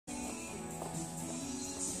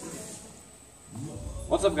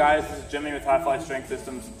What's up guys, this is Jimmy with HIFLY Strength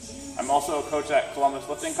Systems. I'm also a coach at Columbus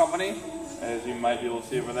Lifting Company, as you might be able to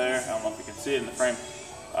see over there. I don't know if you can see it in the frame.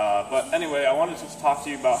 But anyway, I wanted to just talk to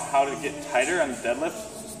you about how to get tighter on the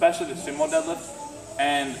deadlift, especially the sumo deadlift.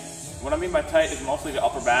 And what I mean by tight is mostly the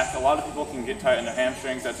upper back. A lot of people can get tight in their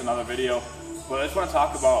hamstrings, that's another video. But I just want to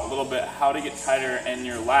talk about a little bit how to get tighter in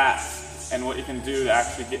your lats and what you can do to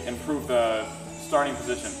actually improve the starting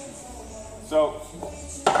position. So,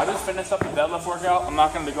 I just finished up the deadlift workout. I'm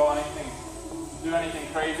not going to do anything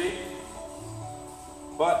crazy.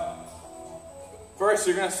 But first,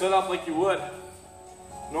 you're going to set up like you would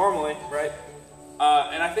normally, right?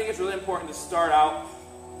 And I think it's really important to start out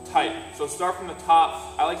tight. So start from the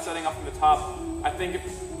top. I like setting up from the top. I think it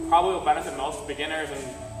probably will benefit most beginners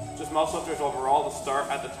and just most lifters overall to start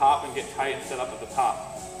at the top and get tight and set up at the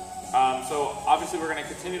top. So obviously we're going to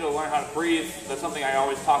continue to learn how to breathe. That's something I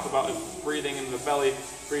always talk about, is breathing into the belly,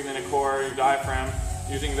 breathing in the core, your diaphragm,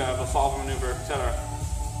 using the Valsalva maneuver, etc.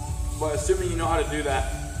 But assuming you know how to do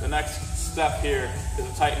that, the next step here is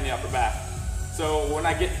to tighten the upper back. So when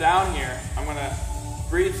I get down here, I'm going to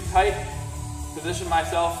breathe tight, position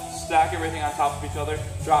myself, stack everything on top of each other,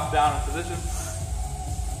 drop down in position.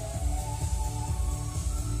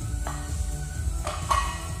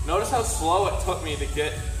 Notice how slow it took me to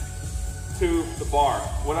get to the bar.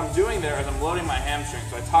 What I'm doing there is I'm loading my hamstrings.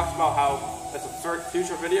 So I talked about how that's a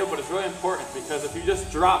future video, but it's really important because if you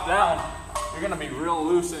just drop down, you're going to be real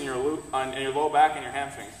loose in your low back and your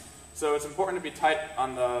hamstrings. So it's important to be tight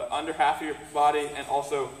on the under half of your body, and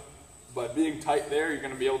also by being tight there, you're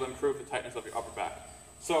going to be able to improve the tightness of your upper back.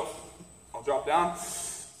 So I'll drop down.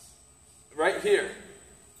 Right here,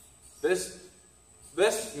 this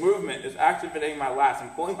movement is activating my lats. I'm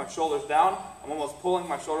pulling my shoulders down. I'm almost pulling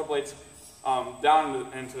my shoulder blades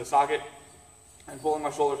down into the socket and pulling my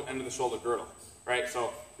shoulders into the shoulder girdle, right?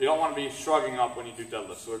 So you don't want to be shrugging up when you do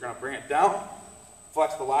deadlift. So we're going to bring it down,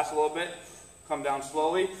 flex the lats a little bit, come down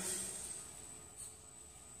slowly.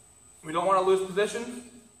 We don't want to lose position.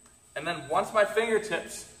 And then once my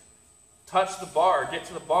fingertips touch the bar, get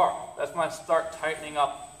to the bar, that's when I start tightening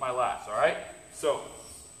up my lats, all right? So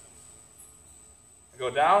I go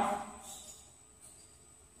down,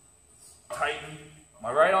 tighten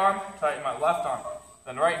my right arm, tighten my left arm.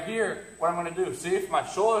 Then right here, what I'm going to do, see if my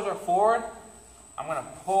shoulders are forward, I'm going to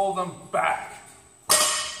pull them back.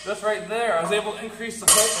 Just right there, I was able to increase the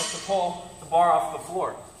tightness to pull the bar off the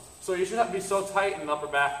floor. So you should not be so tight in the upper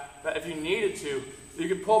back that if you needed to, you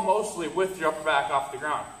could pull mostly with your upper back off the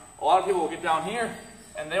ground. A lot of people will get down here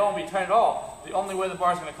and they won't be tight at all. The only way the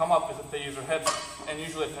bar is going to come up is if they use their hips, and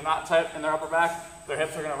usually if they're not tight in their upper back, their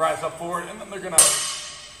hips are going to rise up forward, and then they're going to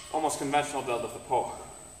almost conventional deadlift the pull.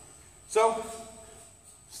 So,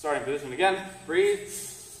 starting position again, breathe,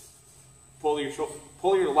 pull your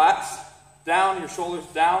lats down, your shoulders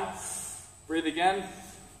down, breathe again,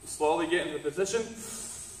 slowly get into position.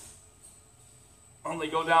 Only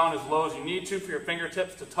go down as low as you need to for your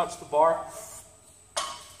fingertips to touch the bar.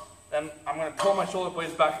 Then I'm going to pull my shoulder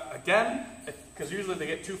blades back again, because usually they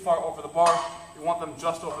get too far over the bar. You want them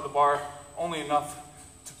just over the bar, only enough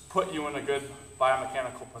to put you in a good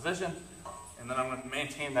biomechanical position. And then I'm going to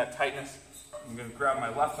maintain that tightness. I'm going to grab my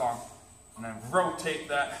left arm and then rotate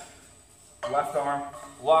that left arm,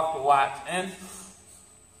 lock the lats in,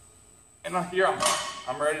 and here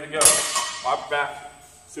I'm ready to go. Upper back,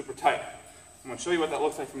 super tight. I'm going to show you what that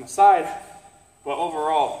looks like from the side, but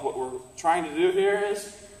overall, what we're trying to do here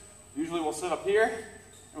is, usually we'll sit up here,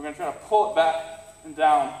 and we're going to try to pull it back and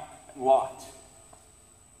down and locked.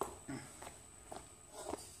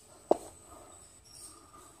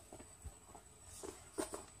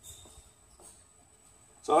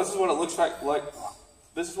 So this is what it looks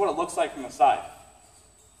like from the side.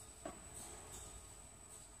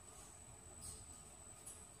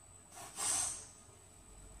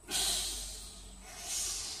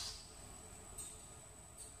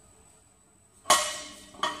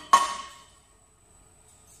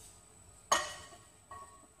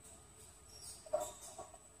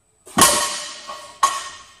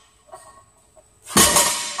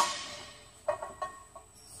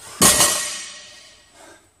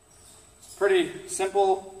 Pretty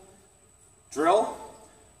simple drill.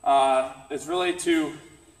 It's really to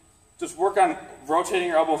just work on rotating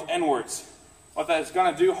your elbows inwards. What that is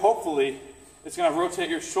going to do, hopefully, it's going to rotate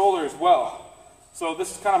your shoulder as well. So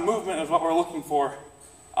this kind of movement is what we're looking for.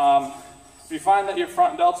 If you find that your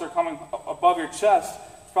front delts are coming above your chest,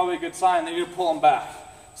 it's probably a good sign that you need to pull them back.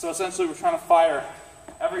 So essentially we're trying to fire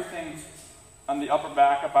everything on the upper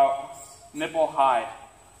back about nipple high.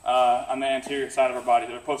 On the anterior side of our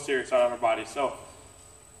body, or posterior side of our body. So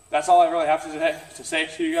that's all I really have to say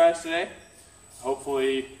to you guys today.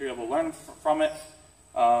 hopefully you're able to learn from it.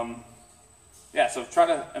 Yeah, so try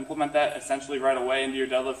to implement that essentially right away into your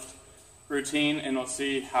deadlift routine, and we'll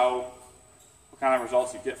see what kind of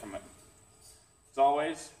results you get from it. As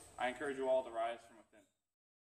always, I encourage you all to rise from